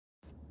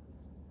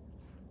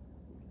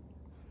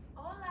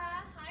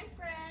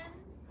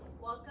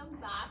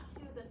back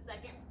to the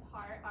second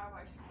part of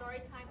our story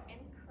time and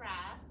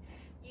craft.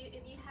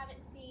 If you haven't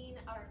seen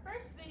our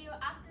first video,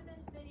 after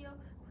this video,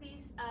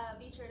 please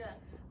be sure to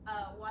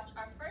watch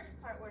our first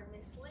part where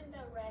Miss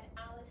Linda read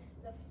Alice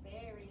the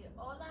Fairy.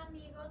 Hola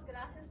amigos,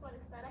 gracias por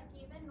estar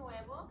aquí de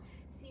nuevo.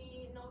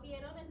 Si no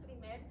vieron el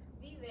primer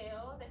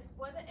video,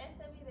 después de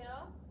este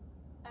video,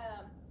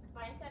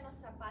 váyanse a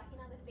nuestra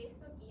página de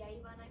Facebook y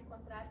ahí van a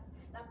encontrar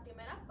la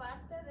primera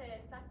parte de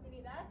esta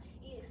actividad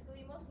y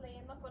estuvimos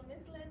leyendo con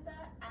Miss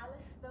Linda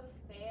Alice the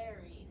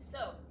Fairy.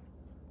 So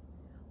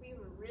we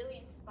were really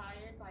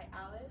inspired by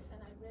Alice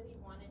and I really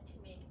wanted to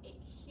make a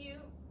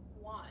cute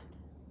wand.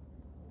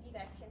 You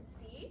guys can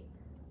see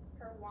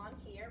her wand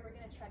here. We're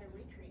going to try to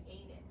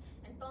recreate it.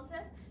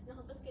 Entonces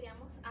nosotros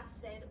queríamos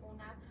hacer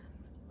una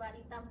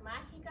varita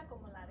mágica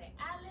como la de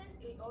Alice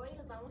y hoy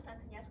les vamos a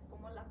enseñar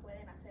cómo la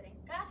pueden hacer en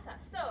casa.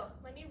 So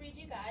let me read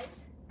you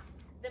guys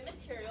the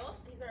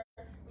materials. These are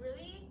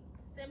really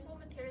simple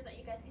materials that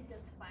you guys can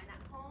just find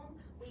at home.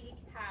 We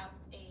have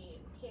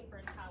a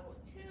paper towel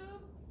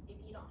tube. If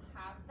you don't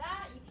have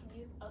that, you can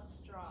use a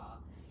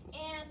straw.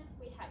 And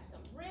we have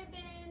some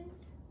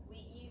ribbons.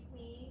 We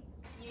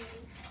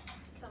use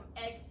some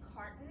egg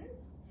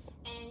cartons.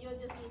 And you'll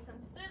just need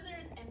some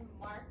scissors and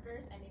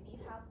markers, and if you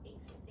have a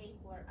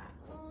stapler at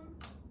home.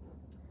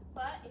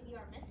 But if you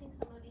are missing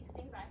some of these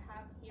things I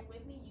have here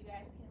with me, you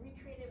guys can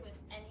recreate it with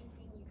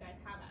anything you guys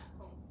have at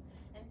home.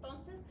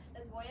 Entonces,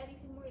 les voy a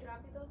decir muy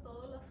rápido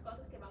todas las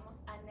cosas que vamos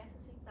a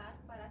necesitar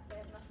para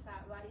hacer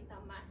nuestra varita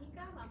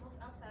mágica. Vamos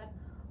a usar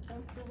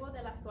un tubo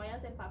de las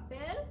toallas de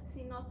papel.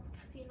 Si no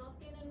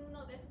tienen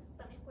uno de esos,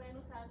 también pueden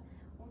usar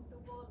un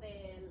tubo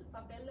del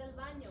papel del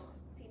baño.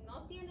 Si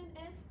no tienen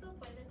esto,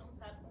 pueden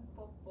usar un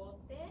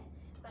popote.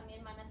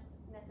 También van a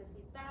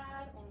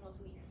necesitar unos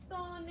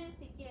listones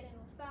si quieren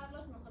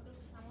usarlos. Nosotros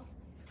usamos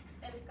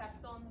el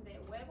cartón de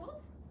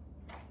huevos.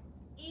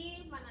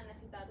 Y van a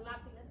necesitar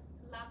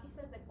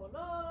lápices de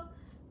color,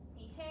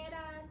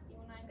 tijeras y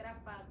una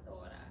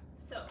engrapadora.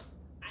 So,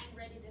 I'm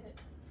ready to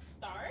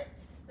start.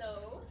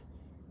 So,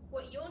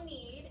 what you'll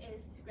need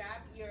is to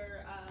grab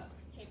your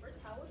paper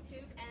towel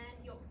tube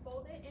and you'll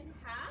fold it in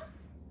half.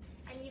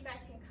 And you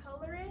guys can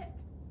color it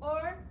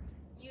or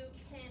you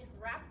can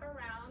wrap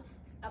around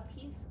a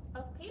piece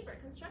of paper,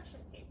 construction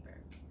paper.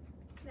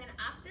 Then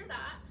after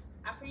that,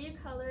 after you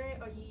color it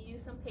or you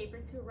use some paper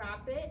to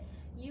wrap it,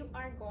 you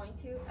are going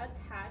to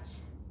attach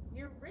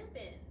your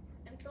ribbons.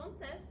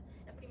 Entonces,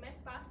 el primer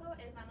paso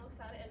es van a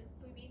usar el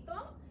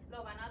tubito,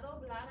 lo van a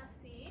doblar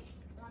así,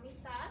 la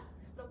mitad,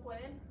 lo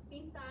pueden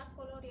pintar,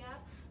 colorear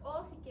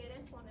o si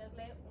quieren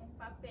ponerle un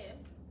papel,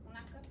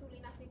 una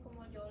cartulina así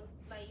como yo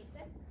la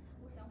hice,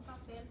 usé un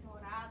papel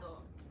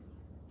morado.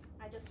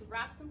 I just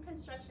wrapped some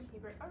construction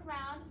paper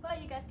around,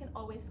 but you guys can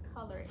always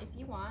color if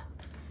you want.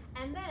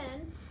 And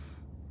then,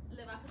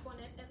 le vas a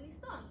poner el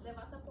listón. Le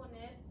vas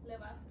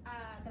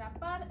a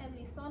grapar el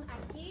listón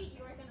aquí.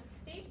 You are going to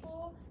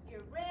staple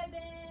your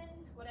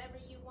ribbons, whatever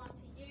you want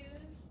to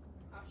use.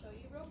 I'll show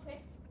you real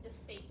quick.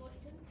 Just staple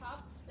it to the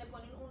top. Le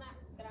ponen una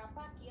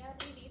grapa aquí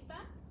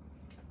arribita.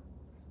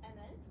 And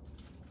then,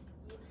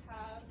 you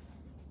have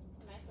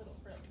nice little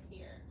frills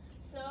here.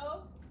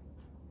 So,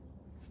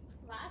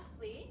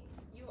 lastly,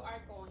 you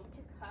are going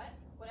to cut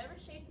whatever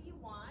shape you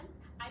want.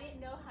 I didn't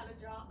know how to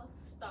draw a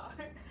star,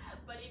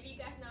 but if you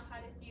guys know how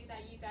to do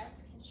that, you guys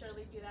can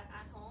surely do that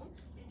at home.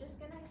 You're just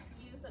gonna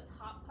use the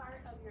top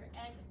part of your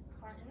egg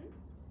carton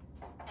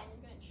and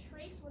you're gonna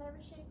trace whatever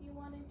shape you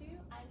want to do.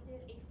 I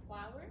did a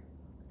flower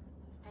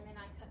and then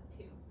I cut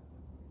two.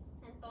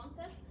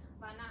 Entonces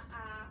van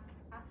a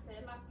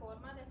hacer la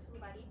forma de su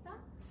varita.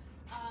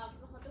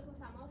 Nosotros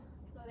usamos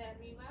lo de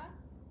arriba,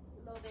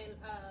 lo del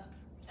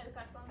el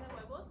cartón de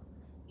huevos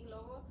y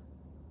luego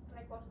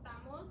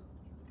recortamos.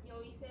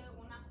 Yo hice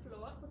una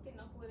flor porque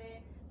no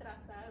pude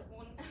trazar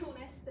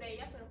una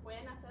estrella, pero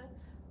pueden hacer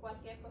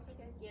cualquier cosa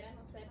que quieran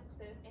hacer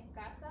ustedes en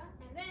casa.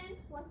 And then,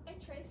 once I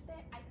traced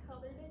it, I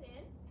colored it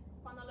in.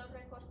 Cuando lo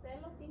recorté,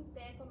 lo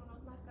pinté con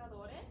unos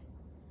marcadores.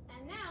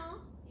 And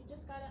now, you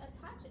just gotta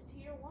attach it to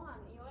your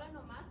wand. Y ahora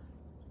nomás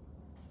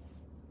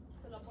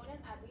se lo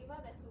ponen arriba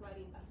de su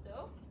varita.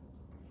 So,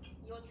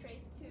 you'll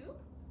trace two.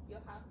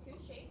 You'll have two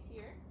shapes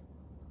here.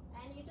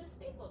 And you just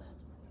staple them.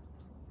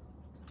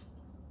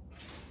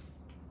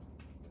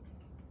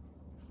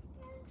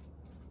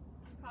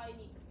 Probably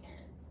need your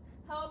parents'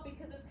 help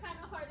because it's kind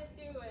of hard to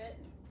do it.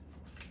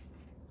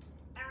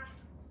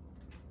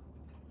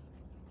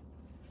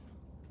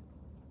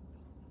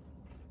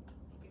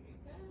 Here we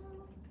go.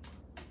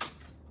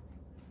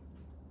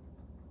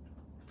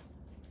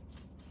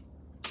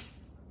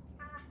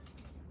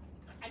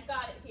 I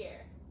got it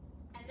here.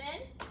 And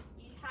then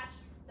you attach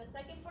the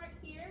second part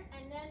here,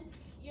 and then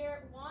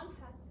your wand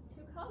has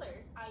two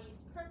colors. I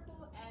use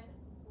purple and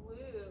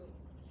blue.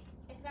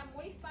 Está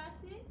muy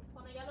fácil.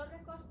 Cuando ya lo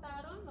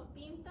recortaron, lo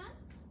pintan.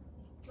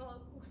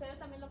 Ustedes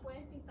también lo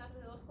pueden pintar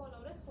de dos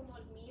colores como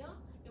el mío.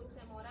 Yo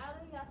usé morado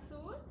y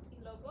azul.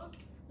 Y luego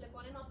le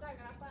ponen otra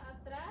grapa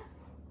atrás.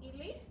 Y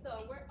listo.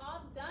 We're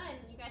all done.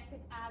 You guys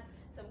can add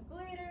some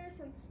glitter,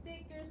 some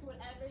stickers,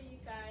 whatever you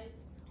guys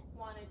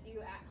want to do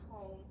at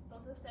home.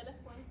 Entonces ustedes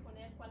pueden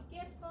poner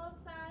cualquier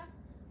cosa,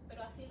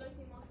 pero así lo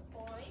hicimos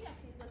hoy,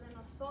 así es de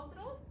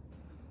nosotros.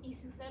 Y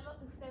si ustedes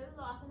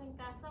lo hacen en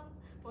casa,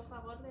 por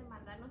favor de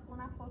mandarnos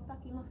una foto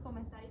aquí en los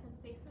comentarios en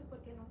Facebook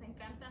porque nos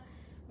encanta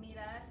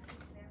mirar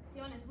sus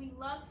creaciones. We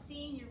love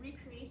seeing your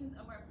recreations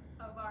of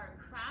our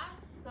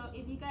crafts. So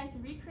if you guys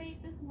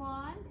recreate this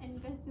one and you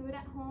guys do it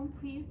at home,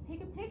 please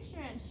take a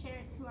picture and share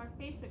it to our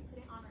Facebook. Put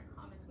it on our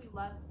comments. We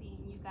love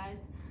seeing you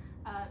guys'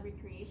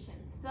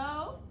 recreations.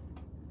 So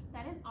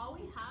that is all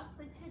we have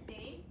for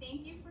today.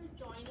 Thank you for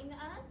joining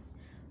us.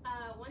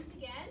 Once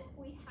again,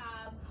 we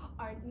have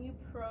our new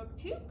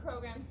two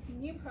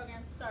new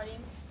programs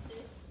starting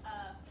this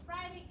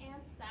Friday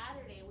and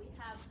Saturday. We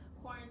have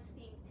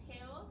Quarantine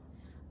Tales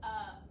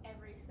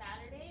every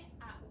Saturday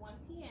at 1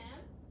 p.m.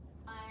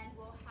 and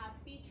we'll have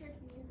featured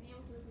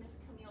museums with Miss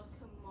Camille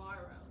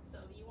tomorrow. So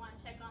if you want to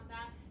check on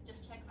that,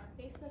 just check our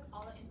Facebook.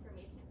 All the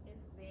information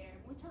is there.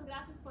 Muchas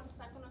gracias por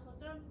estar con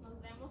nosotros. Nos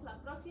vemos la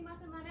próxima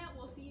semana.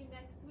 We'll see you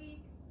next week.